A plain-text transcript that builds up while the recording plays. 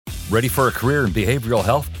Ready for a career in behavioral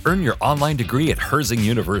health? Earn your online degree at Herzing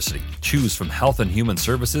University. Choose from health and human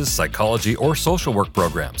services, psychology, or social work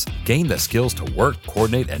programs. Gain the skills to work,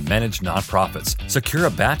 coordinate, and manage nonprofits. Secure a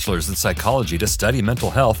bachelor's in psychology to study mental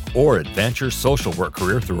health, or advance your social work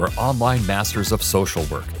career through our online Masters of Social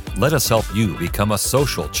Work. Let us help you become a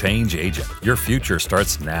social change agent. Your future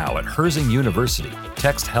starts now at Herzing University.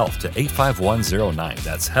 Text HEALTH to 85109.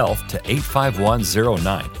 That's HEALTH to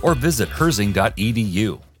 85109. Or visit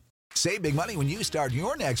herzing.edu. Save big money when you start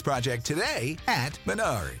your next project today at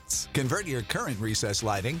Menards. Convert your current recessed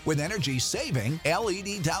lighting with energy-saving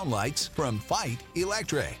LED downlights from Fight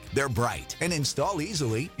Electric. They're bright and install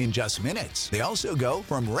easily in just minutes. They also go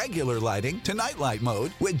from regular lighting to nightlight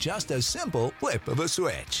mode with just a simple flip of a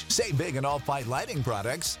switch. Save big on all Fight lighting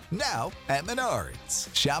products now at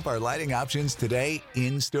Menards. Shop our lighting options today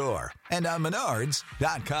in-store and on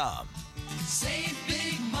Menards.com. Save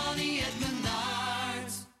big money at Menards.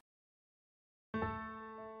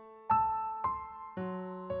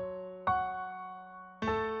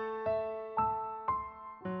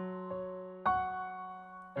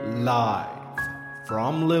 Live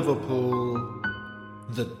from Liverpool,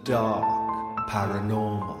 The Dark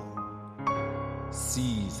Paranormal,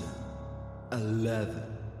 Season 11.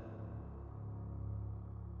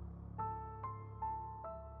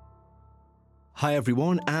 Hi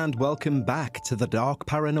everyone, and welcome back to The Dark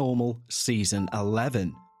Paranormal, Season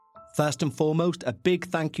 11. First and foremost, a big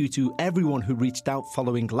thank you to everyone who reached out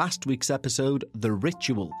following last week's episode, The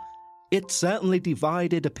Ritual. It certainly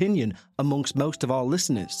divided opinion amongst most of our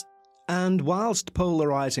listeners. And whilst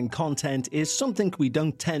polarising content is something we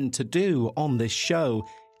don't tend to do on this show,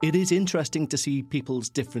 it is interesting to see people's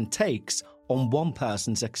different takes on one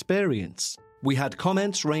person's experience. We had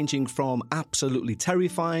comments ranging from absolutely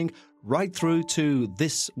terrifying right through to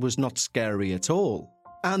this was not scary at all.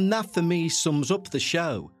 And that for me sums up the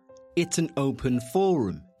show. It's an open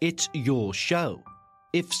forum. It's your show.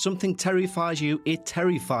 If something terrifies you, it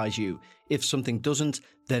terrifies you. If something doesn't,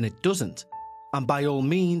 then it doesn't. And by all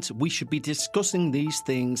means, we should be discussing these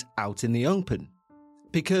things out in the open.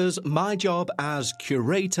 Because my job as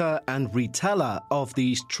curator and reteller of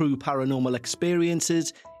these true paranormal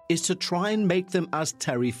experiences is to try and make them as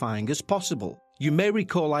terrifying as possible. You may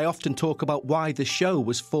recall I often talk about why the show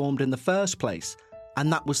was formed in the first place, and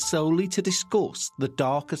that was solely to discuss the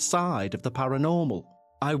darker side of the paranormal.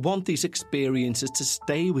 I want these experiences to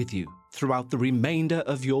stay with you throughout the remainder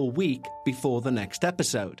of your week before the next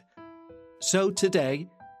episode. So today,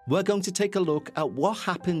 we're going to take a look at what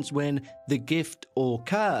happens when the gift or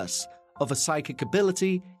curse of a psychic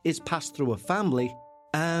ability is passed through a family.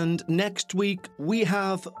 And next week, we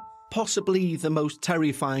have possibly the most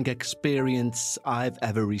terrifying experience I've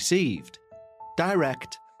ever received.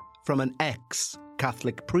 Direct from an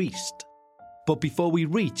ex-Catholic priest. But before we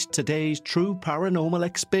reach today's true paranormal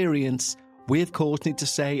experience, we of course need to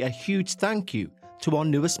say a huge thank you to our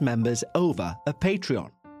newest members over at Patreon.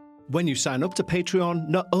 When you sign up to Patreon,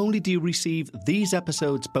 not only do you receive these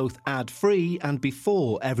episodes both ad-free and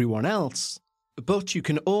before everyone else, but you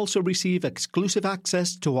can also receive exclusive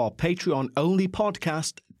access to our Patreon-only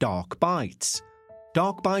podcast, Dark Bites.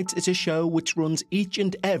 Dark Bites is a show which runs each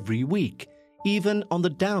and every week, even on the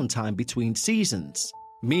downtime between seasons,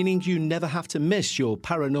 meaning you never have to miss your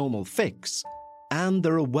paranormal fix. And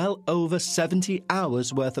there are well over 70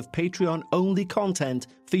 hours worth of Patreon-only content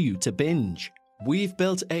for you to binge. We've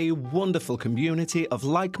built a wonderful community of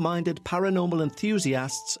like-minded paranormal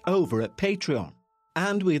enthusiasts over at Patreon,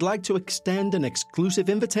 and we'd like to extend an exclusive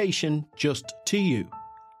invitation just to you.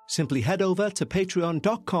 Simply head over to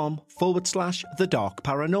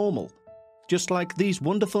patreon.com/thedarkparanormal, just like these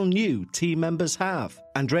wonderful new team members have.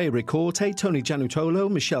 Andrea Ricorte, Tony Gianutolo,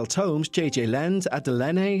 Michelle Tomes, JJ Lenz,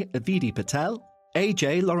 Adelene, Vidi Patel,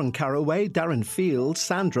 AJ, Lauren Caraway, Darren Field,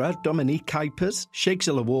 Sandra, Dominique Kuipers,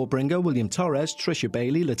 Shakespeare Warbringer, William Torres, Tricia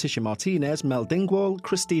Bailey, Letitia Martinez, Mel Dingwall,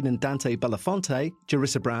 Christine and Dante Belafonte,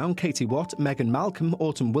 Jarissa Brown, Katie Watt, Megan Malcolm,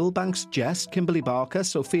 Autumn Wilbanks, Jess, Kimberly Barker,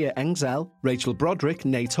 Sophia Engzel, Rachel Broderick,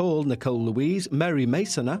 Nate Hall, Nicole Louise, Mary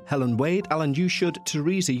Masoner, Helen Wade, Alan Yushud,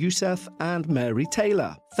 Teresa Youssef, and Mary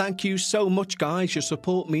Taylor. Thank you so much, guys. Your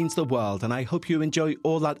support means the world, and I hope you enjoy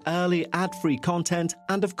all that early ad-free content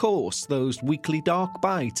and, of course, those weekly Dark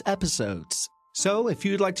Bite episodes. So if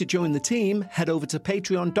you'd like to join the team, head over to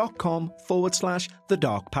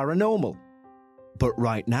patreon.com/thedarkparanormal. But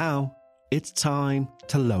right now, it's time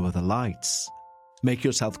to lower the lights. Make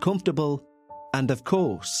yourself comfortable, and of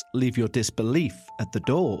course, leave your disbelief at the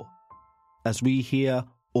door, as we hear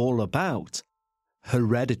all about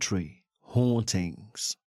Hereditary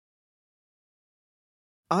Hauntings.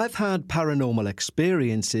 I've had paranormal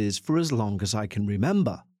experiences for as long as I can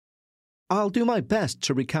remember. I'll do my best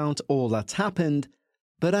to recount all that's happened,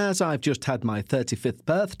 but as I've just had my 35th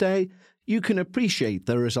birthday, you can appreciate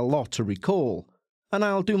there is a lot to recall, and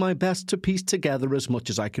I'll do my best to piece together as much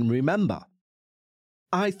as I can remember.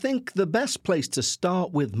 I think the best place to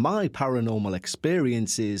start with my paranormal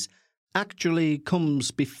experiences actually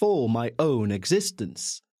comes before my own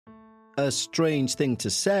existence. A strange thing to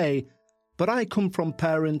say, but I come from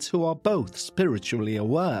parents who are both spiritually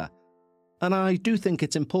aware, and I do think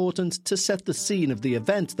it's important to set the scene of the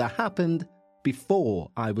event that happened before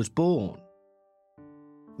I was born.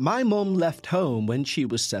 My mum left home when she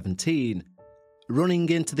was 17, running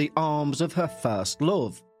into the arms of her first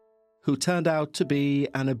love, who turned out to be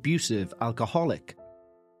an abusive alcoholic.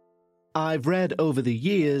 I've read over the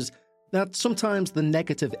years that sometimes the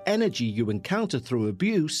negative energy you encounter through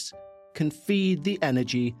abuse can feed the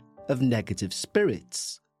energy of negative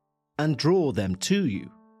spirits and draw them to you.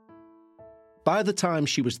 By the time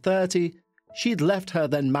she was 30, she'd left her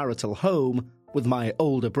then marital home with my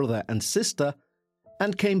older brother and sister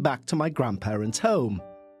and came back to my grandparents' home,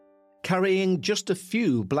 carrying just a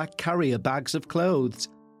few black carrier bags of clothes,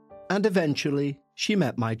 and eventually she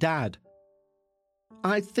met my dad.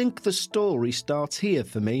 I think the story starts here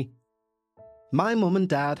for me. My mum and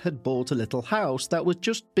dad had bought a little house that was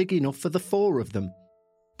just big enough for the four of them,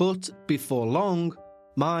 but before long,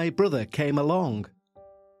 my brother came along.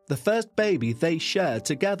 The first baby they shared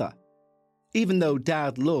together, even though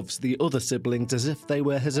Dad loves the other siblings as if they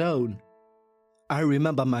were his own. I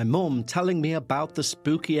remember my mum telling me about the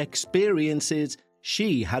spooky experiences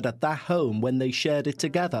she had at that home when they shared it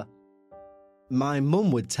together. My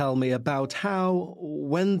mum would tell me about how,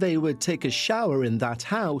 when they would take a shower in that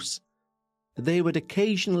house, they would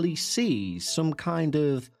occasionally see some kind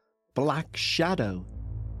of black shadow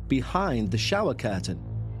behind the shower curtain.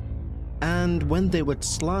 And when they would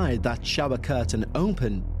slide that shower curtain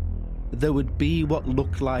open, there would be what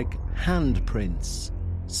looked like handprints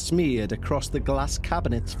smeared across the glass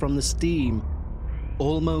cabinets from the steam,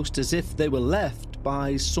 almost as if they were left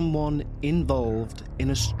by someone involved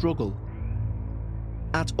in a struggle.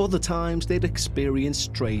 At other times, they'd experience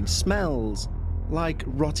strange smells, like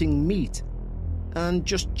rotting meat, and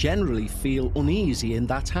just generally feel uneasy in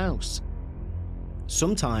that house.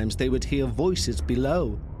 Sometimes they would hear voices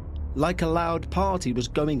below, like a loud party was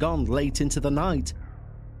going on late into the night,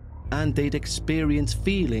 and they'd experience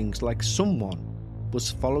feelings like someone was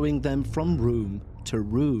following them from room to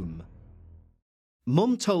room.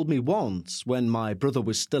 Mum told me once, when my brother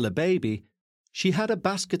was still a baby, she had a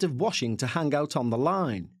basket of washing to hang out on the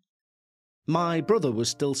line. My brother was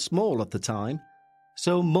still small at the time,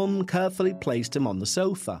 so Mum carefully placed him on the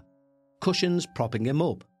sofa, cushions propping him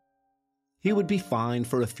up. He would be fine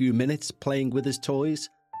for a few minutes playing with his toys,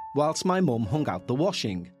 whilst my mum hung out the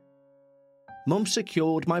washing. Mum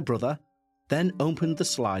secured my brother, then opened the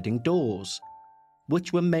sliding doors,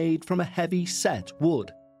 which were made from a heavy set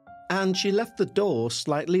wood, and she left the door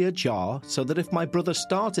slightly ajar so that if my brother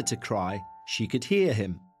started to cry, she could hear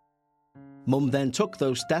him. Mum then took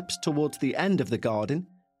those steps towards the end of the garden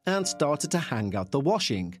and started to hang out the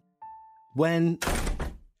washing, when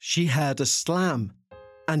she heard a slam,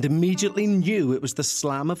 and immediately knew it was the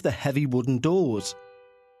slam of the heavy wooden doors.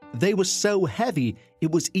 They were so heavy,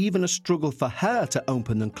 it was even a struggle for her to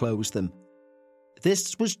open and close them.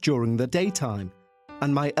 This was during the daytime,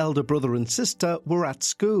 and my elder brother and sister were at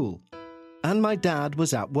school, and my dad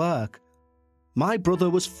was at work. My brother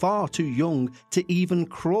was far too young to even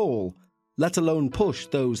crawl, let alone push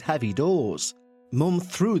those heavy doors. Mum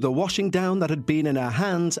threw the washing down that had been in her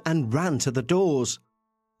hands and ran to the doors.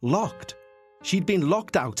 Locked. She'd been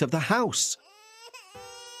locked out of the house.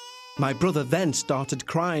 My brother then started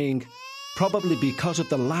crying, probably because of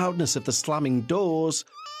the loudness of the slamming doors,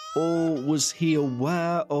 or was he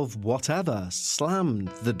aware of whatever slammed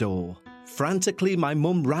the door? Frantically, my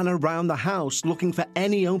mum ran around the house looking for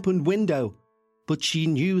any open window, but she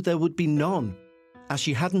knew there would be none, as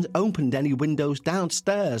she hadn't opened any windows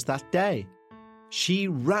downstairs that day. She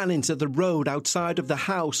ran into the road outside of the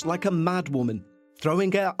house like a madwoman,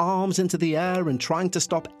 throwing her arms into the air and trying to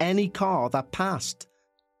stop any car that passed.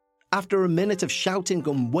 After a minute of shouting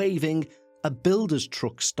and waving, a builder's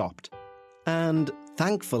truck stopped, and,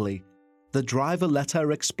 thankfully, the driver let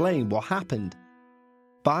her explain what happened.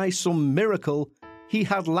 By some miracle, he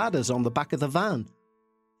had ladders on the back of the van,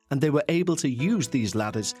 and they were able to use these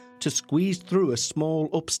ladders to squeeze through a small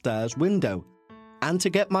upstairs window, and to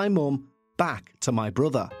get my mum back to my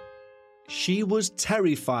brother. She was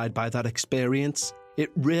terrified by that experience.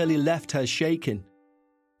 It really left her shaking.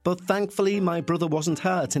 But thankfully, my brother wasn't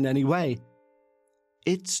hurt in any way.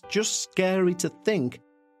 It's just scary to think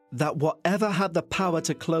that whatever had the power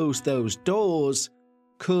to close those doors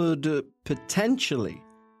could potentially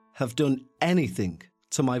have done anything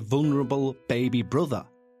to my vulnerable baby brother.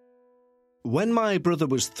 When my brother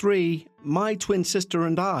was 3, my twin sister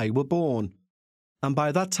and I were born, and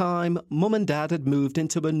by that time, Mum and Dad had moved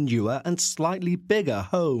into a newer and slightly bigger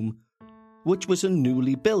home, which was a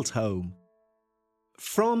newly built home.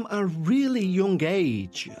 From a really young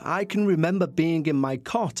age, I can remember being in my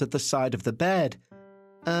cot at the side of the bed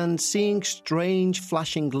and seeing strange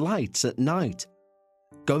flashing lights at night,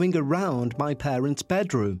 going around my parents'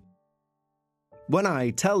 bedroom. When I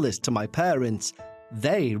tell this to my parents,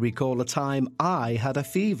 they recall a time I had a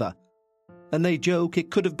fever, and they joke it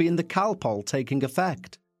could have been the Calpol taking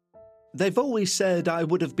effect. They've always said I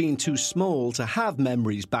would have been too small to have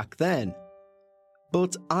memories back then,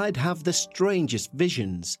 but I'd have the strangest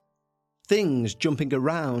visions, things jumping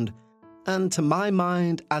around, and to my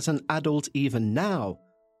mind as an adult even now,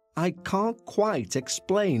 I can't quite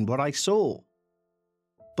explain what I saw.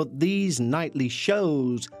 But these nightly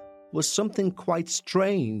shows was something quite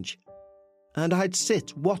strange, and I'd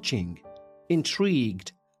sit watching,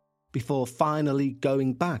 intrigued, before finally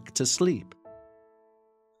going back to sleep.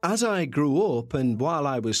 As I grew up and while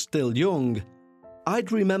I was still young,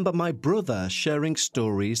 I'd remember my brother sharing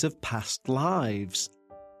stories of past lives,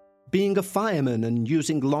 being a fireman and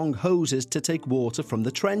using long hoses to take water from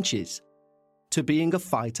the trenches, to being a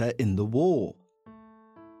fighter in the war.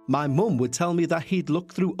 My mum would tell me that he'd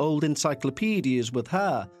look through old encyclopedias with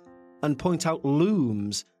her and point out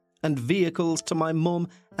looms and vehicles to my mum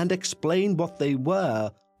and explain what they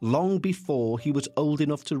were long before he was old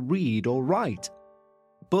enough to read or write.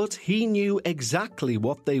 But he knew exactly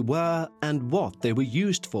what they were and what they were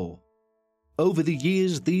used for. Over the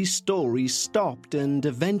years, these stories stopped, and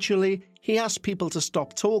eventually he asked people to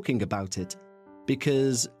stop talking about it,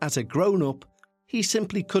 because as a grown-up, he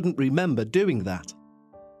simply couldn't remember doing that.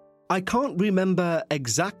 I can't remember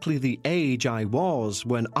exactly the age I was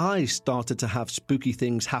when I started to have spooky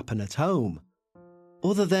things happen at home,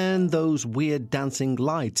 other than those weird dancing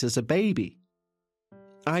lights as a baby.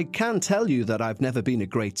 I can tell you that I've never been a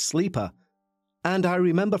great sleeper, and I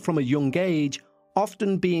remember from a young age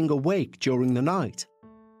often being awake during the night.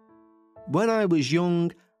 When I was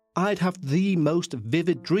young, I'd have the most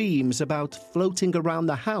vivid dreams about floating around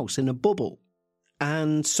the house in a bubble,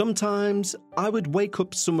 and sometimes I would wake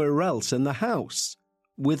up somewhere else in the house,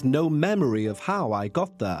 with no memory of how I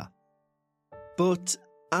got there. But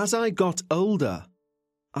as I got older,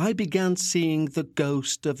 I began seeing the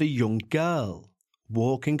ghost of a young girl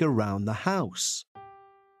walking around the house.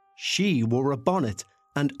 She wore a bonnet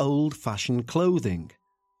and old-fashioned clothing,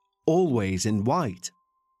 always in white.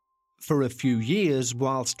 For a few years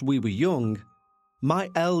whilst we were young, my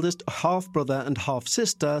eldest half-brother and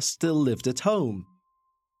half-sister still lived at home.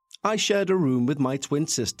 I shared a room with my twin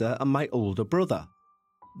sister and my older brother,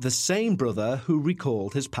 the same brother who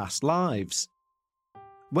recalled his past lives.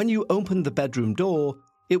 When you opened the bedroom door,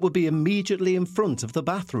 it would be immediately in front of the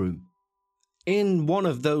bathroom. In one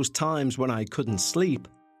of those times when I couldn't sleep,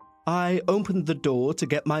 I opened the door to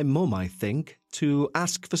get my mum, I think, to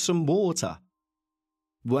ask for some water.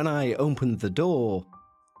 When I opened the door,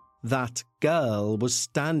 that girl was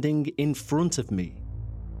standing in front of me,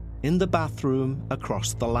 in the bathroom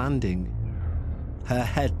across the landing, her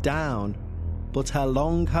head down, but her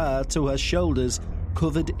long hair to her shoulders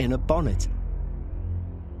covered in a bonnet.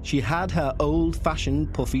 She had her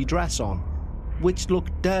old-fashioned puffy dress on, which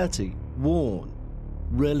looked dirty, worn,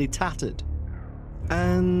 really tattered,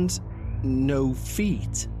 and no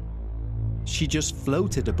feet. She just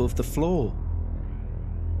floated above the floor.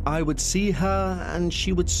 I would see her and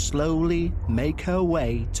she would slowly make her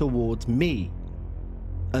way towards me,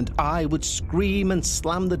 and I would scream and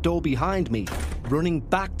slam the door behind me, running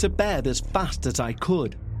back to bed as fast as I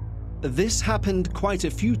could. This happened quite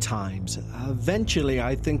a few times. Eventually,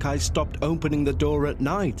 I think I stopped opening the door at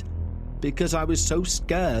night because I was so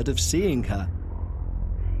scared of seeing her.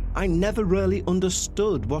 I never really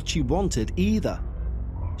understood what she wanted either.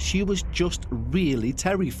 She was just really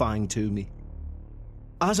terrifying to me.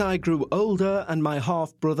 As I grew older and my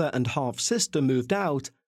half-brother and half-sister moved out,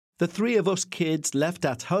 the 3 of us kids left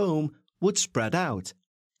at home would spread out,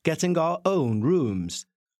 getting our own rooms,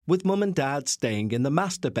 with Mum and Dad staying in the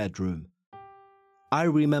master bedroom. I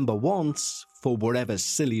remember once, for whatever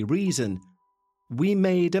silly reason, we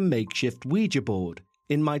made a makeshift Ouija board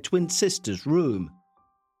in my twin sister's room,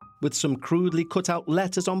 with some crudely cut-out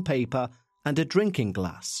letters on paper and a drinking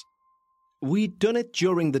glass. We'd done it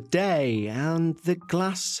during the day, and the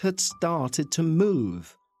glass had started to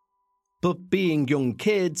move. But being young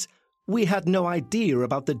kids, we had no idea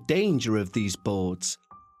about the danger of these boards.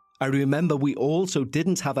 I remember we also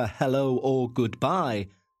didn't have a hello or goodbye,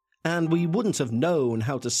 and we wouldn't have known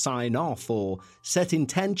how to sign off or set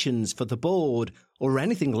intentions for the board or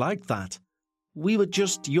anything like that. We were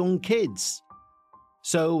just young kids.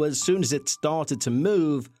 So as soon as it started to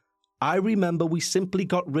move, I remember we simply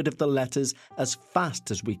got rid of the letters as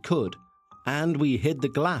fast as we could, and we hid the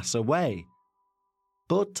glass away.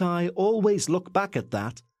 But I always look back at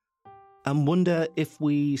that and wonder if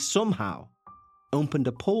we somehow opened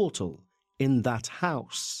a portal in that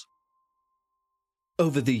house.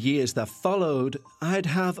 Over the years that followed, I'd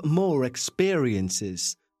have more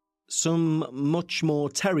experiences, some much more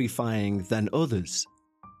terrifying than others.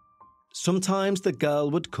 Sometimes the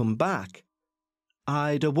girl would come back.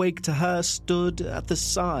 I'd awake to her stood at the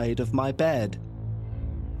side of my bed,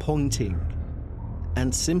 pointing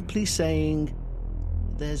and simply saying,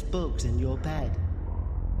 "There's bugs in your bed."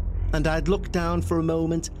 And I'd look down for a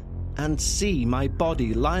moment and see my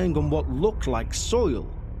body lying on what looked like soil,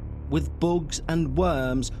 with bugs and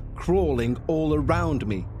worms crawling all around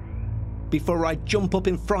me, before I'd jump up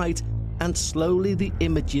in fright and slowly the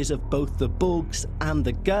images of both the bugs and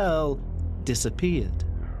the girl disappeared.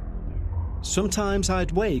 Sometimes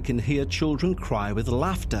I'd wake and hear children cry with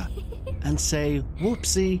laughter and say,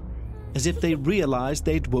 "Whoopsie," as if they realised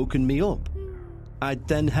they'd woken me up. I'd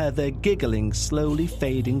then hear their giggling slowly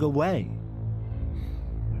fading away.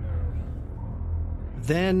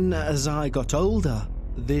 Then, as I got older,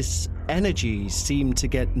 this energy seemed to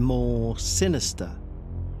get more sinister.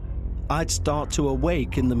 I'd start to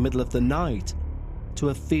awake in the middle of the night to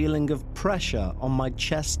a feeling of pressure on my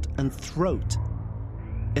chest and throat.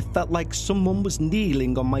 It felt like someone was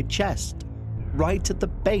kneeling on my chest, right at the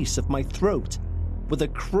base of my throat, with a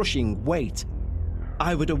crushing weight.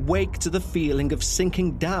 I would awake to the feeling of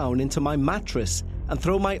sinking down into my mattress and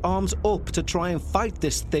throw my arms up to try and fight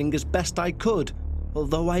this thing as best I could,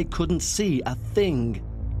 although I couldn't see a thing.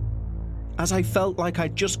 As I felt like I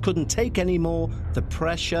just couldn't take any more, the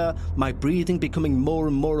pressure, my breathing becoming more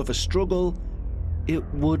and more of a struggle, it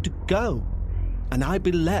would go. And I'd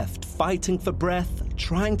be left fighting for breath,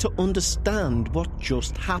 trying to understand what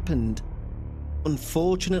just happened.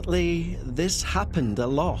 Unfortunately, this happened a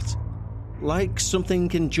lot. Like something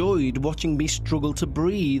enjoyed watching me struggle to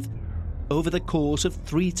breathe over the course of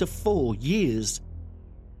 3 to 4 years.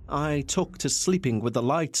 I took to sleeping with the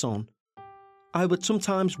lights on. I would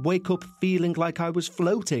sometimes wake up feeling like I was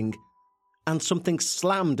floating, and something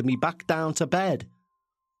slammed me back down to bed.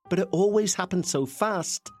 But it always happened so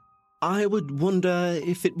fast, I would wonder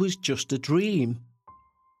if it was just a dream.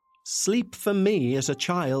 Sleep for me as a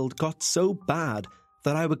child got so bad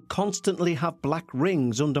that I would constantly have black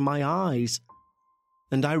rings under my eyes.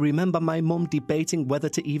 And I remember my mum debating whether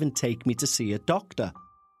to even take me to see a doctor.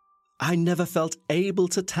 I never felt able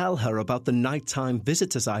to tell her about the nighttime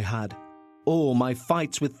visitors I had, or my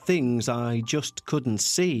fights with things I just couldn't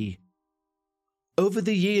see. Over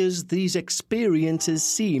the years, these experiences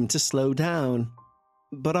seemed to slow down,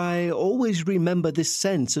 but I always remember this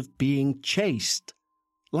sense of being chased,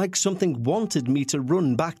 like something wanted me to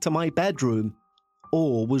run back to my bedroom,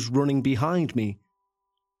 or was running behind me.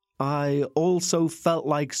 I also felt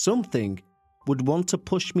like something would want to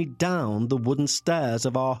push me down the wooden stairs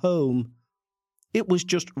of our home. It was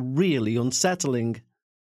just really unsettling.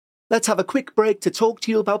 Let's have a quick break to talk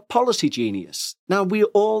to you about Policy Genius. Now, we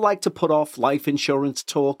all like to put off life insurance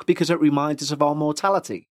talk because it reminds us of our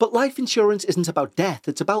mortality. But life insurance isn't about death,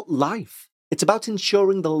 it's about life. It's about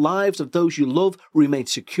ensuring the lives of those you love remain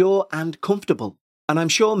secure and comfortable. And I'm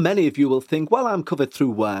sure many of you will think, well, I'm covered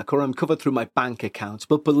through work or I'm covered through my bank account.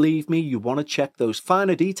 But believe me, you want to check those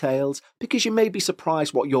finer details because you may be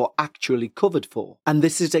surprised what you're actually covered for. And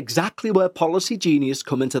this is exactly where Policy Genius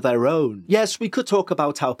come into their own. Yes, we could talk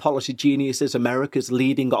about how Policy Genius is America's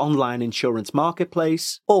leading online insurance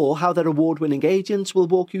marketplace, or how their award-winning agents will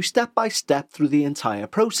walk you step by step through the entire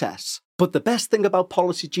process. But the best thing about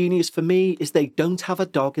Policy Genius for me is they don't have a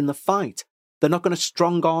dog in the fight. They're not going to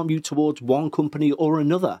strong-arm you towards one company or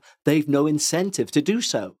another. They've no incentive to do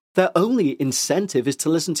so. Their only incentive is to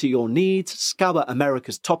listen to your needs, scour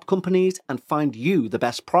America's top companies, and find you the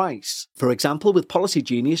best price. For example, with Policy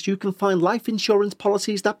Genius, you can find life insurance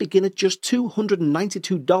policies that begin at just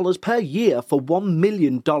 $292 per year for $1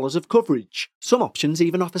 million of coverage. Some options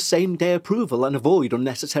even offer same-day approval and avoid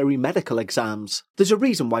unnecessary medical exams. There's a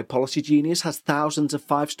reason why Policy Genius has thousands of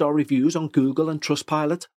 5-star reviews on Google and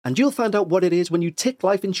Trustpilot, and you'll find out what it is when you tick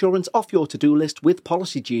life insurance off your to-do list with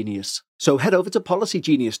Policy Genius. So head over to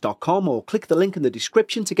policygenius.com or click the link in the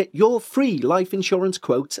description to get your free life insurance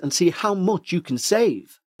quotes and see how much you can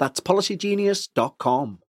save. That's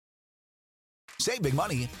policygenius.com. Save big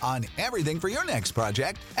money on everything for your next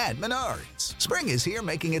project at Menards. Spring is here,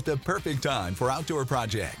 making it the perfect time for outdoor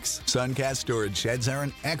projects. Suncast storage sheds are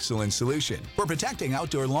an excellent solution for protecting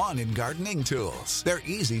outdoor lawn and gardening tools. They're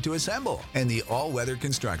easy to assemble, and the all-weather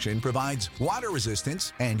construction provides water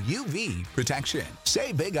resistance and UV protection.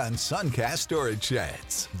 Save big on Suncast storage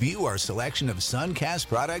sheds. View our selection of Suncast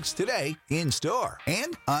products today in-store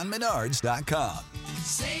and on Menards.com.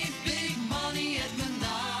 Save big money at Menards.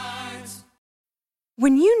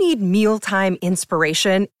 When you need mealtime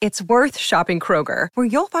inspiration, it's worth shopping Kroger, where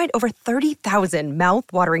you'll find over 30,000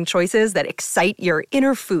 mouth-watering choices that excite your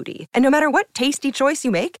inner foodie. And no matter what tasty choice you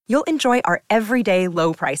make, you'll enjoy our everyday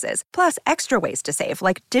low prices, plus extra ways to save,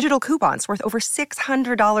 like digital coupons worth over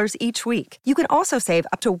 $600 each week. You can also save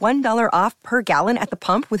up to $1 off per gallon at the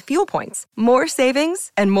pump with fuel points. More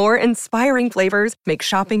savings and more inspiring flavors make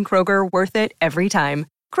shopping Kroger worth it every time.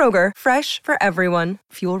 Kroger, fresh for everyone.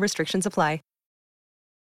 Fuel restrictions apply.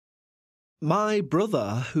 My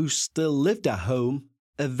brother, who still lived at home,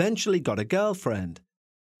 eventually got a girlfriend.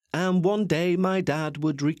 And one day my dad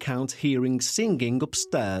would recount hearing singing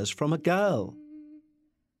upstairs from a girl.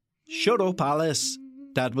 "Shut up, Alice,"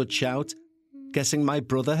 Dad would shout, guessing my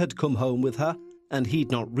brother had come home with her and he'd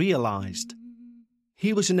not realised.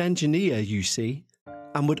 He was an engineer, you see,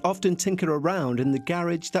 and would often tinker around in the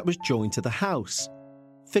garage that was joined to the house,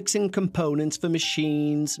 fixing components for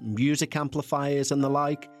machines, music amplifiers and the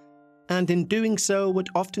like, and in doing so would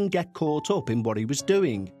often get caught up in what he was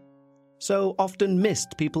doing, so often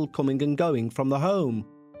missed people coming and going from the home.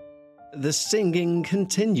 The singing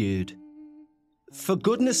continued. "For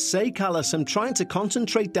goodness sake, Alice, I'm trying to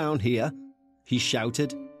concentrate down here," he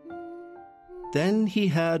shouted. Then he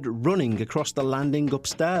heard running across the landing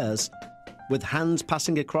upstairs, with hands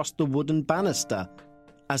passing across the wooden banister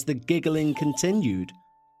as the giggling continued.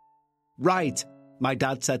 "Right," my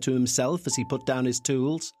dad said to himself as he put down his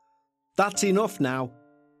tools. "That's enough now.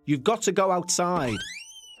 You've got to go outside."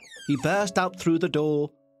 He burst out through the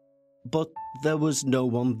door, but there was no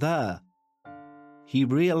one there. He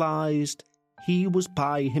realised he was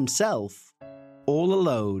by himself, all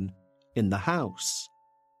alone in the house.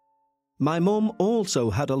 My mum also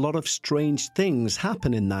had a lot of strange things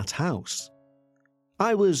happen in that house.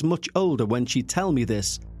 I was much older when she'd tell me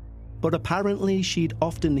this, but apparently she'd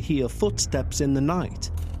often hear footsteps in the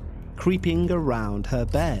night, creeping around her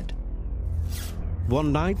bed.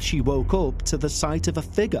 One night she woke up to the sight of a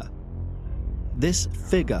figure. This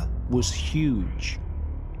figure was huge,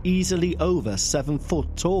 easily over 7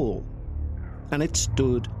 foot tall, and it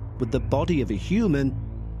stood with the body of a human,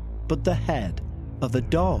 but the head of a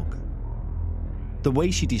dog. The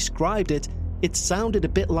way she described it, it sounded a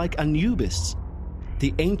bit like Anubis,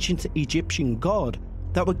 the ancient Egyptian god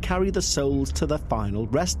that would carry the souls to their final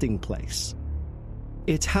resting place.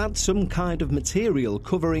 It had some kind of material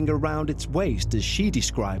covering around its waist, as she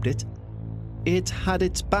described it. It had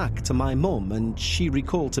its back to my mum, and she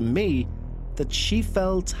recalled to me that she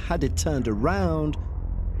felt, had it turned around,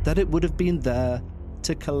 that it would have been there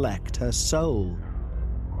to collect her soul.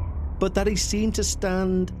 But that he seemed to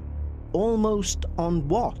stand almost on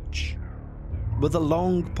watch, with a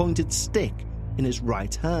long pointed stick in his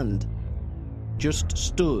right hand, just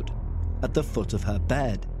stood at the foot of her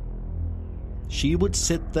bed. She would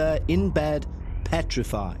sit there in bed,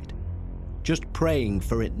 petrified, just praying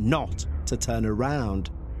for it not to turn around.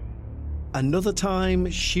 Another time,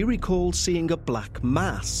 she recalled seeing a black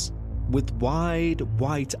mass with wide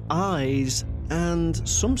white eyes and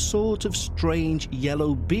some sort of strange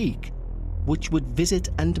yellow beak, which would visit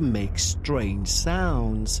and make strange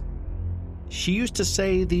sounds. She used to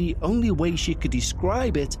say the only way she could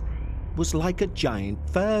describe it was like a giant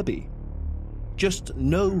Furby. Just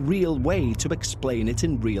no real way to explain it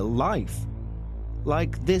in real life.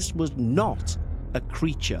 Like this was not a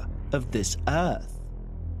creature of this earth.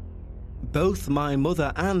 Both my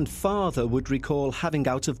mother and father would recall having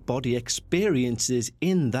out-of-body experiences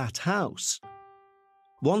in that house.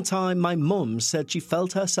 One time my mum said she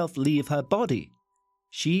felt herself leave her body.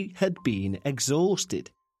 She had been exhausted.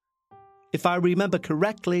 If I remember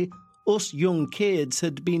correctly, us young kids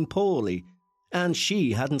had been poorly, and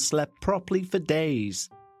she hadn't slept properly for days.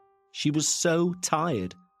 She was so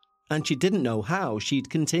tired, and she didn't know how she'd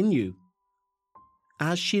continue.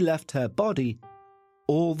 As she left her body,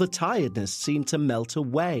 all the tiredness seemed to melt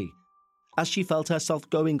away, as she felt herself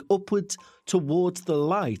going upwards towards the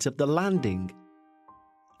light of the landing.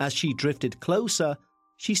 As she drifted closer,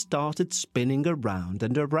 she started spinning around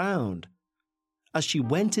and around. As she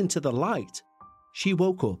went into the light, she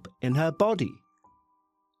woke up in her body.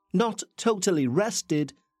 Not totally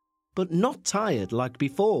rested, but not tired like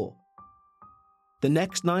before. The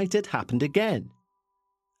next night it happened again.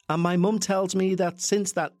 And my mum tells me that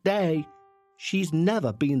since that day, she's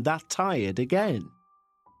never been that tired again.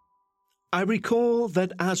 I recall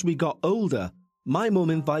that as we got older, my mum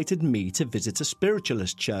invited me to visit a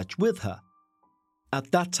spiritualist church with her.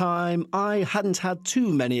 At that time, I hadn't had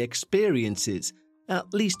too many experiences,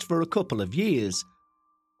 at least for a couple of years.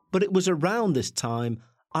 But it was around this time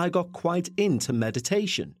I got quite into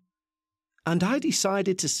meditation. And I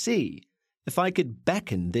decided to see if I could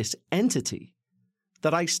beckon this entity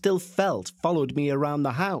that I still felt followed me around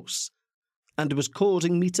the house and was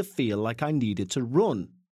causing me to feel like I needed to run.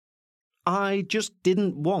 I just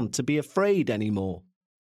didn't want to be afraid anymore.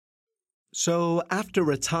 So after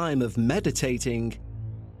a time of meditating,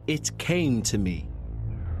 it came to me.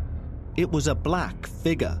 It was a black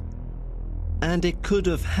figure, and it could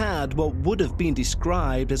have had what would have been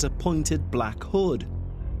described as a pointed black hood.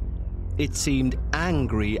 It seemed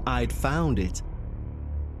angry I'd found it.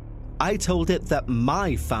 I told it that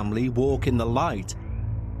my family walk in the light,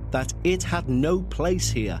 that it had no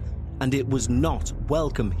place here and it was not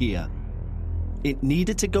welcome here. It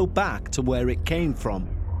needed to go back to where it came from.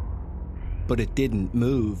 But it didn't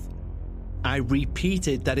move. I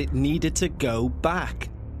repeated that it needed to go back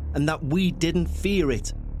and that we didn't fear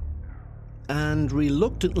it. And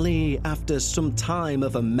reluctantly, after some time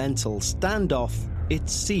of a mental standoff, it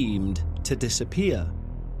seemed to disappear.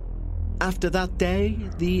 After that day,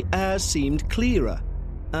 the air seemed clearer,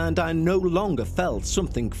 and I no longer felt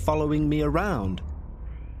something following me around.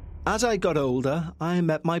 As I got older, I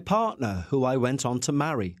met my partner, who I went on to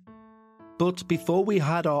marry. But before we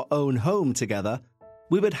had our own home together,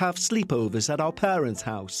 we would have sleepovers at our parents'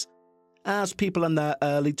 house, as people in their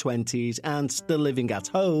early 20s and still living at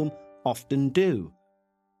home often do.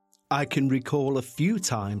 I can recall a few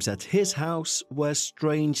times at his house where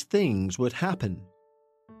strange things would happen.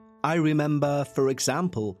 I remember, for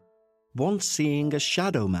example, once seeing a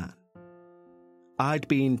shadow man. I'd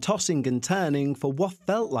been tossing and turning for what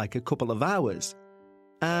felt like a couple of hours,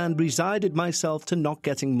 and resigned myself to not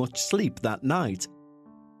getting much sleep that night.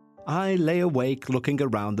 I lay awake looking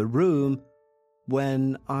around the room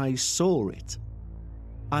when I saw it.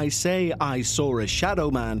 I say I saw a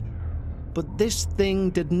shadow man, but this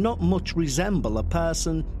thing did not much resemble a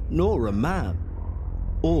person nor a man,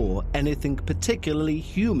 or anything particularly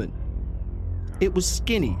human. It was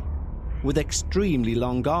skinny, with extremely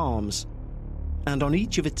long arms, and on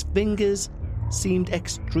each of its fingers seemed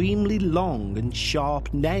extremely long and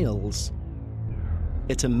sharp nails.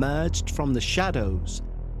 It emerged from the shadows,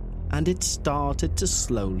 and it started to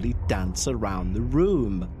slowly dance around the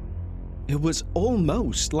room. It was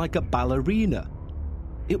almost like a ballerina.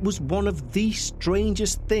 It was one of the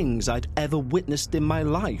strangest things I'd ever witnessed in my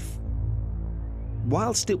life.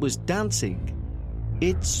 Whilst it was dancing,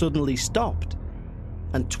 it suddenly stopped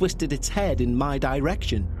and twisted its head in my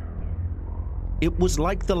direction. It was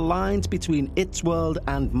like the lines between its world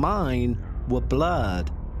and mine were blurred.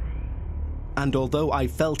 And although I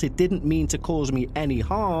felt it didn't mean to cause me any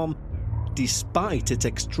harm, despite its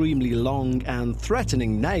extremely long and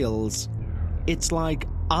threatening nails, it's like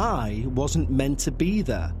I wasn't meant to be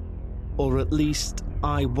there, or at least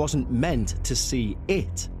I wasn't meant to see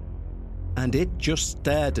it. And it just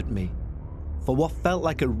stared at me for what felt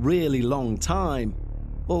like a really long time,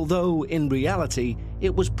 although in reality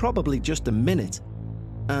it was probably just a minute,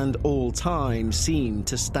 and all time seemed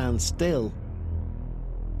to stand still.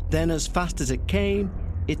 Then, as fast as it came,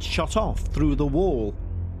 it shot off through the wall.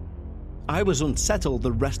 I was unsettled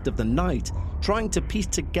the rest of the night, trying to piece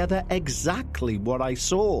together exactly what I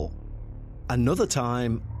saw. Another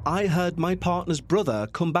time, I heard my partner's brother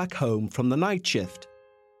come back home from the night shift.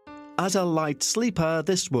 As a light sleeper,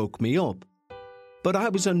 this woke me up, but I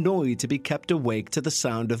was annoyed to be kept awake to the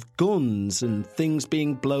sound of guns and things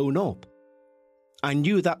being blown up. I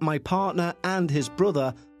knew that my partner and his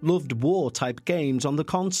brother loved war-type games on the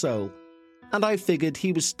console, and I figured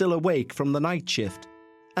he was still awake from the night shift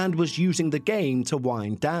and was using the game to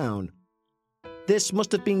wind down. This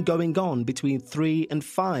must have been going on between 3 and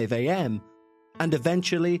 5 a.m, and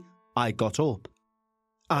eventually I got up.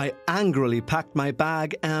 I angrily packed my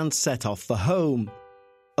bag and set off for home,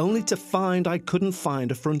 only to find I couldn't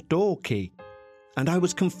find a front door key, and I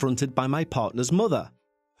was confronted by my partner's mother,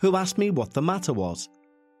 who asked me what the matter was.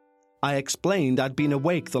 I explained I'd been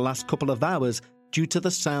awake the last couple of hours due to the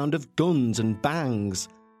sound of guns and bangs,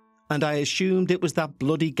 and I assumed it was that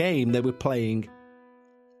bloody game they were playing.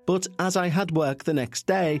 But as I had work the next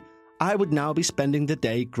day, I would now be spending the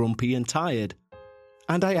day grumpy and tired,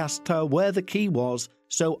 and I asked her where the key was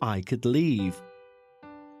so I could leave.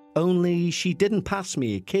 Only she didn't pass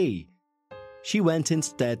me a key. She went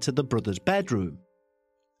instead to the brother's bedroom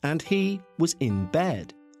and he was in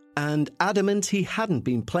bed, and adamant he hadn't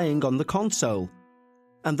been playing on the console,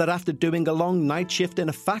 and that after doing a long night shift in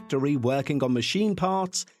a factory working on machine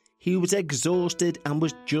parts, he was exhausted and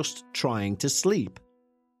was just trying to sleep.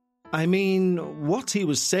 I mean, what he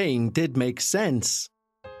was saying did make sense,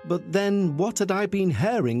 but then what had I been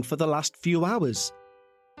hearing for the last few hours?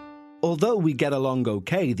 Although we get along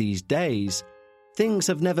okay these days, things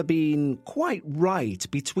have never been quite right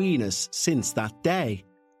between us since that day.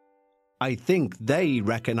 I think they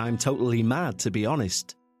reckon I'm totally mad, to be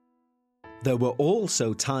honest. There were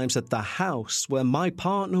also times at the house where my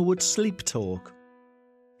partner would sleep talk.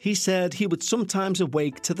 He said he would sometimes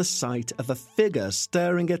awake to the sight of a figure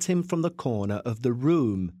staring at him from the corner of the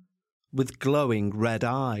room, with glowing red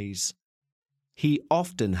eyes. He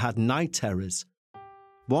often had night terrors.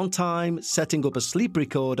 One time, setting up a sleep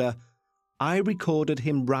recorder, I recorded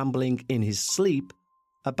him rambling in his sleep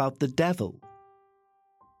about the devil.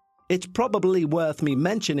 It's probably worth me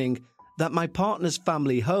mentioning that my partner's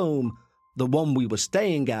family home, the one we were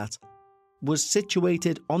staying at, was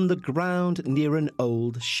situated on the ground near an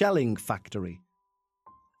old shelling factory.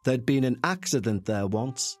 There'd been an accident there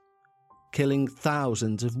once, killing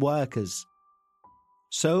thousands of workers.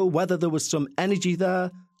 So whether there was some energy there,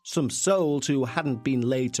 some souls who hadn't been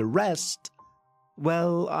laid to rest,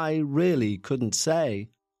 well, I really couldn't say.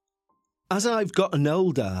 As I've gotten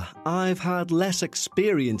older, I've had less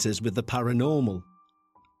experiences with the paranormal.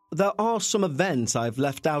 There are some events I've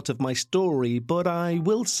left out of my story, but I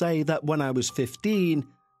will say that when I was 15,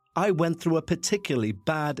 I went through a particularly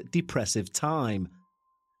bad depressive time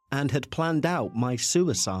and had planned out my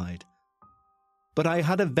suicide. But I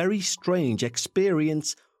had a very strange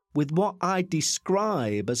experience with what I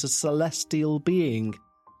describe as a celestial being,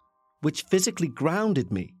 which physically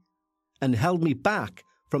grounded me and held me back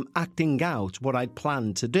from acting out what I'd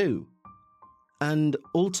planned to do. And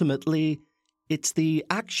ultimately, it's the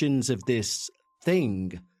actions of this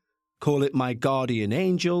thing, call it my guardian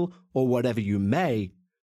angel or whatever you may,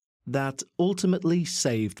 that ultimately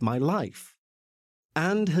saved my life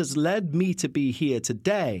and has led me to be here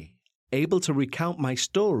today, able to recount my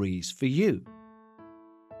stories for you.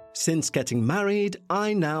 Since getting married,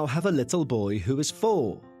 I now have a little boy who is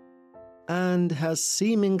 4 and has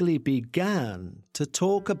seemingly began to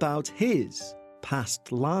talk about his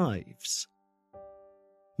past lives.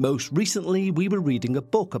 Most recently, we were reading a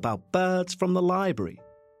book about birds from the library.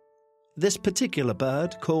 This particular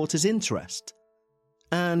bird caught his interest,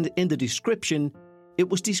 and in the description, it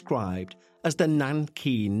was described as the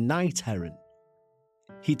Nankeen night heron.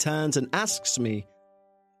 He turns and asks me,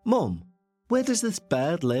 "Mum, where does this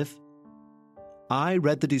bird live?" I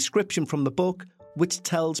read the description from the book, which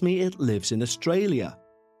tells me it lives in Australia.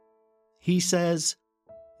 He says,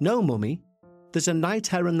 "No, Mummy, there's a night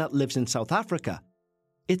heron that lives in South Africa.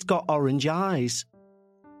 It's got orange eyes."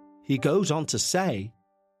 He goes on to say,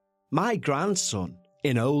 "My grandson,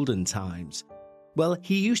 in olden times, well,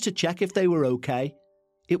 he used to check if they were okay.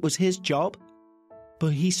 It was his job.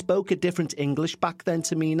 But he spoke a different English back then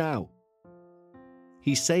to me now."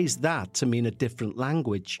 He says that to me in a different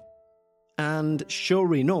language. And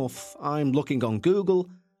sure enough, I'm looking on Google,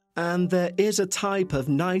 and there is a type of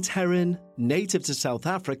night heron native to South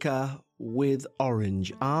Africa with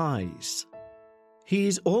orange eyes.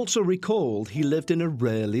 He's also recalled he lived in a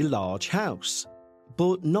really large house,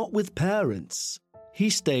 but not with parents. He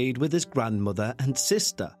stayed with his grandmother and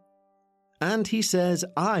sister. And he says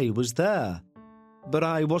I was there, but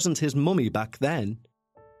I wasn't his mummy back then.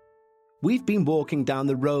 We've been walking down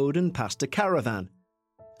the road and past a caravan,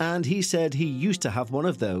 and he said he used to have one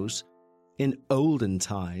of those in olden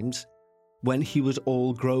times when he was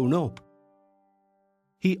all grown up.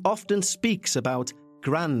 He often speaks about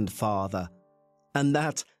grandfather, and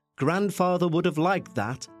that grandfather would have liked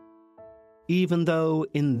that, even though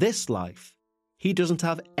in this life he doesn't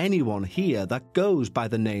have anyone here that goes by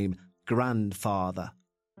the name grandfather.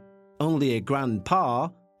 Only a grandpa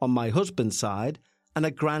on my husband's side and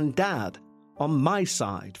a granddad on my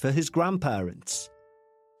side for his grandparents.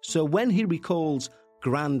 So when he recalls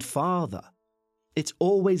grandfather, it's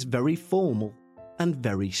always very formal and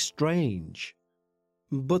very strange.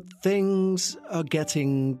 But things are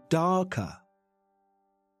getting darker.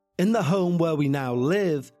 In the home where we now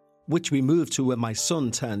live, which we moved to when my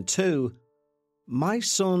son turned 2, my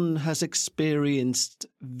son has experienced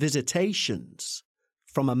visitations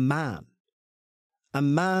from a man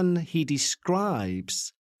he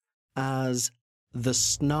describes as the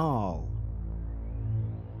Snarl.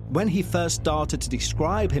 When he first started to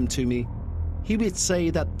describe him to me, he would say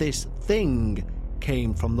that this thing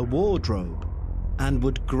came from the wardrobe and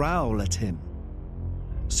would growl at him.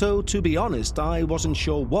 So to be honest, I wasn't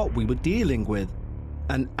sure what we were dealing with.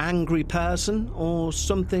 An angry person or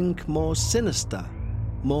something more sinister,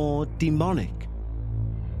 more demonic.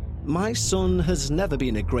 My son has never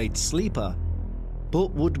been a great sleeper,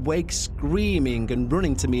 but would wake screaming and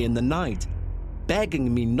running to me in the night,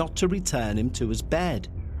 begging me not to return him to his bed.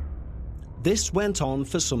 This went on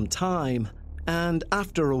for some time, and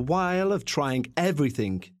after a while of trying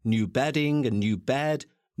everything, new bedding, a new bed,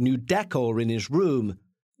 new decor in his room,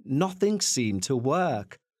 nothing seemed to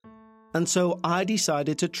work. And so I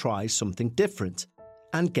decided to try something different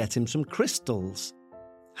and get him some crystals.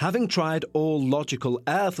 Having tried all logical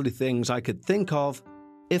earthly things I could think of,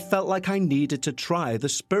 it felt like I needed to try the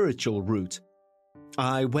spiritual route.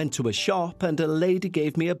 I went to a shop and a lady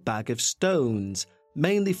gave me a bag of stones,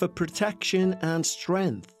 mainly for protection and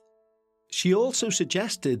strength. She also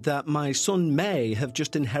suggested that my son may have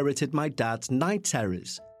just inherited my dad's night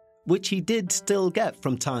terrors, which he did still get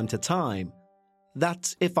from time to time.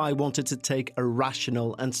 That's if I wanted to take a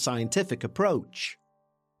rational and scientific approach.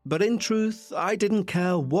 But in truth, I didn't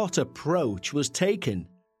care what approach was taken.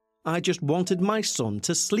 I just wanted my son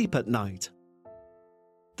to sleep at night.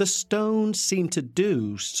 The stones seemed to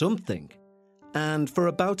do something, and for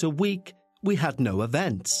about a week we had no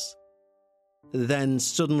events. Then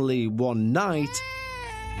suddenly one night,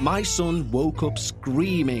 my son woke up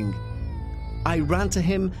screaming. I ran to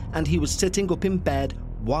him and he was sitting up in bed,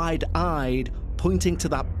 wide-eyed, pointing to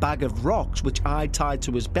that bag of rocks which I tied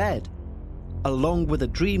to his bed, along with a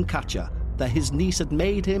dream catcher that his niece had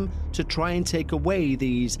made him to try and take away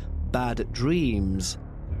these bad dreams.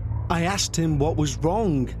 I asked him what was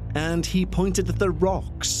wrong, and he pointed at the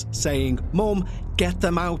rocks, saying, "Mum, get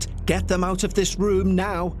them out of this room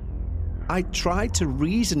now." I tried to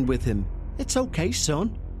reason with him. "It's okay,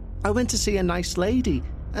 son. I went to see a nice lady,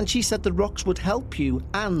 and she said the rocks would help you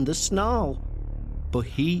and the snarl." But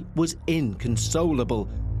he was inconsolable.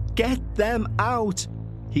 "Get them out!"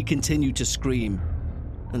 he continued to scream.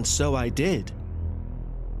 And so I did.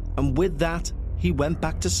 And with that, he went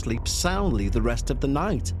back to sleep soundly the rest of the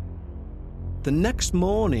night. The next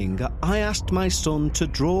morning, I asked my son to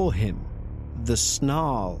draw him, the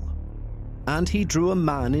snarl, and he drew a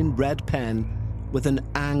man in red pen with an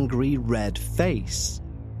angry red face.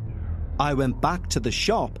 I went back to the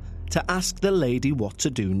shop to ask the lady what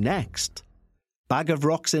to do next. Bag of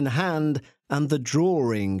rocks in hand and the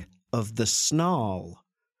drawing of the snarl.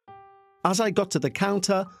 As I got to the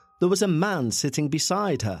counter, there was a man sitting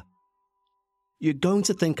beside her. "You're going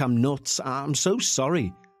to think I'm nuts. I'm so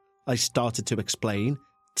sorry," I started to explain,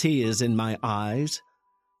 tears in my eyes.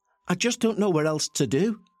 "I just don't know what else to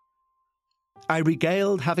do." I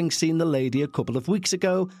regaled having seen the lady a couple of weeks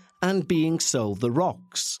ago and being sold the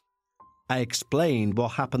rocks. I explained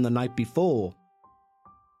what happened the night before.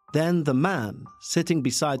 Then the man, sitting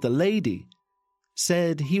beside the lady,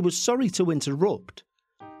 said he was sorry to interrupt,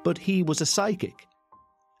 but he was a psychic,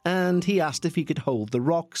 and he asked if he could hold the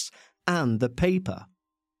rocks and the paper.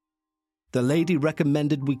 The lady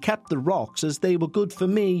recommended we kept the rocks as they were good for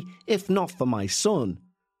me, if not for my son.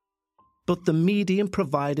 But the medium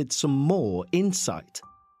provided some more insight.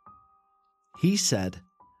 He said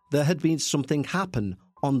there had been something happen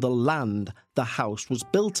on the land the house was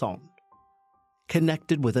built on,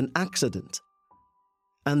 connected with an accident,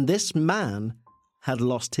 and this man had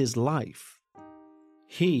lost his life.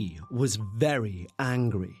 He was very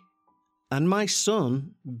angry, and my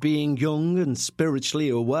son, being young and spiritually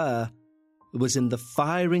aware, was in the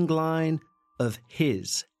firing line of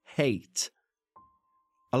his hate.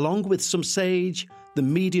 Along with some sage, the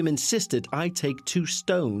medium insisted I take 2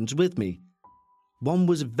 stones with me. One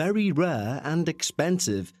was very rare and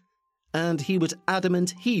expensive, and he was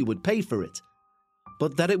adamant he would pay for it,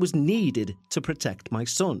 but that it was needed to protect my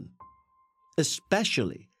son,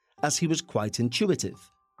 especially as he was quite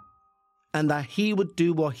intuitive, and that he would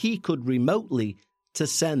do what he could remotely to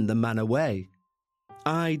send the man away.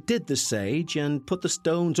 I did the sage and put the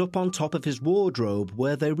stones up on top of his wardrobe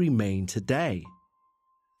where they remain today.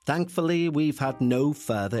 Thankfully, we've had no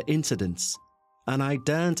further incidents, and I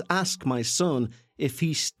daren't ask my son if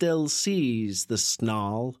he still sees the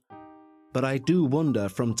snarl, but I do wonder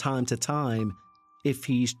from time to time if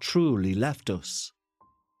he's truly left us.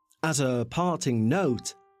 As a parting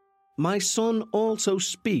note, my son also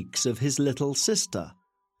speaks of his little sister,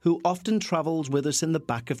 who often travels with us in the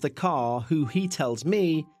back of the car, who he tells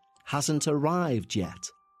me hasn't arrived yet.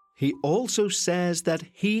 He also says that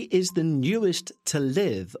he is the newest to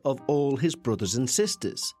live of all his brothers and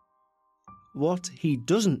sisters. What he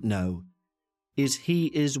doesn't know is he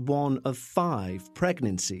is one of 5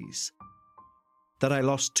 pregnancies, that I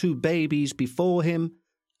lost 2 babies before him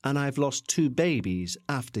and I've lost 2 babies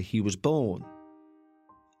after he was born.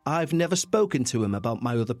 I've never spoken to him about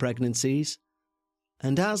my other pregnancies.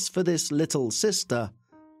 And as for this little sister,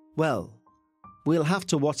 well, we'll have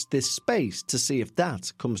to watch this space to see if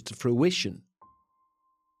that comes to fruition.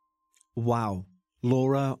 Wow.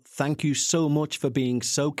 Laura, thank you so much for being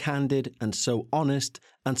so candid and so honest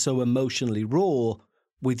and so emotionally raw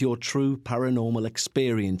with your true paranormal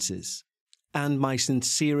experiences. And my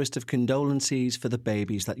sincerest of condolences for the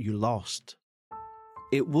babies that you lost.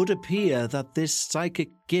 It would appear that this psychic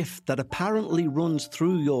gift that apparently runs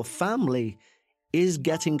through your family is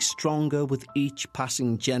getting stronger with each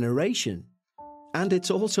passing generation. And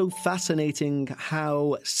it's also fascinating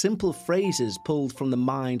how simple phrases pulled from the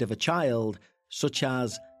mind of a child, such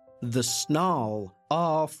as the snarl,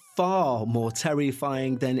 are far more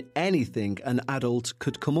terrifying than anything an adult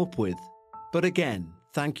could come up with. But again,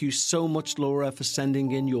 thank you so much, Laura, for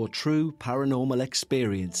sending in your true paranormal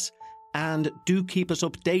experience. And do keep us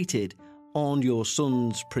updated on your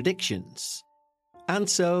son's predictions. And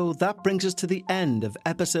so that brings us to the end of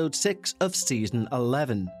episode 6 of season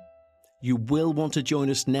 11. You will want to join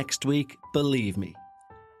us next week, believe me.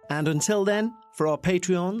 And until then, for our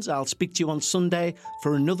Patreons, I'll speak to you on Sunday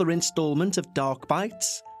for another instalment of Dark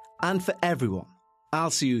Bites. And for everyone,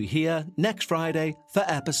 I'll see you here next Friday for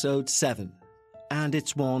episode 7. And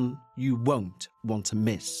it's one you won't want to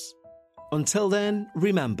miss. Until then,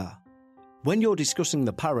 remember, when you're discussing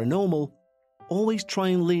the paranormal, always try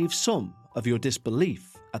and leave some of your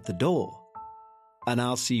disbelief at the door. And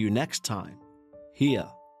I'll see you next time, here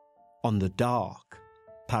on the Dark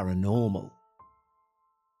Paranormal.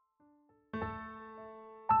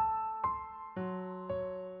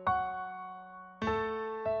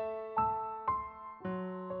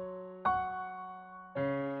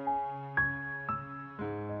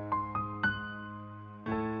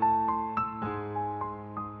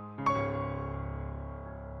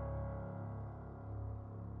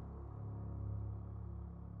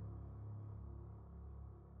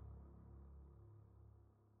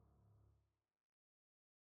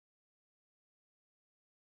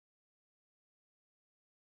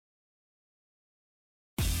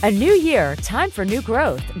 A new year, time for new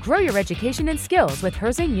growth. Grow your education and skills with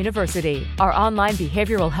Herzing University. Our online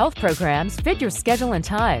behavioral health programs fit your schedule and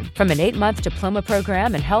time. From an 8-month diploma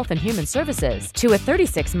program in health and human services to a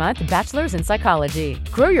 36-month bachelor's in psychology.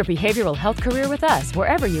 Grow your behavioral health career with us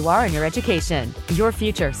wherever you are in your education. Your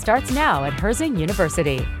future starts now at Herzing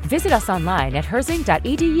University. Visit us online at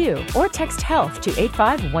herzing.edu or text health to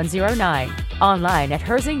 85109. Online at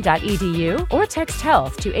herzing.edu or text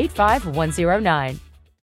health to 85109.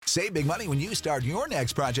 Save big money when you start your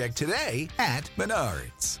next project today at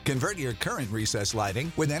Menards. Convert your current recessed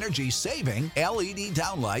lighting with energy-saving LED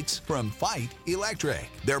downlights from Fight Electric.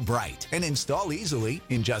 They're bright and install easily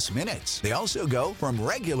in just minutes. They also go from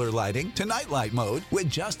regular lighting to nightlight mode with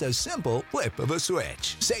just a simple flip of a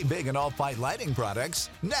switch. Save big on all Fight lighting products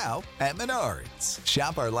now at Menards.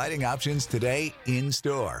 Shop our lighting options today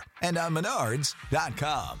in-store and on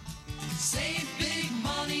Menards.com. Save big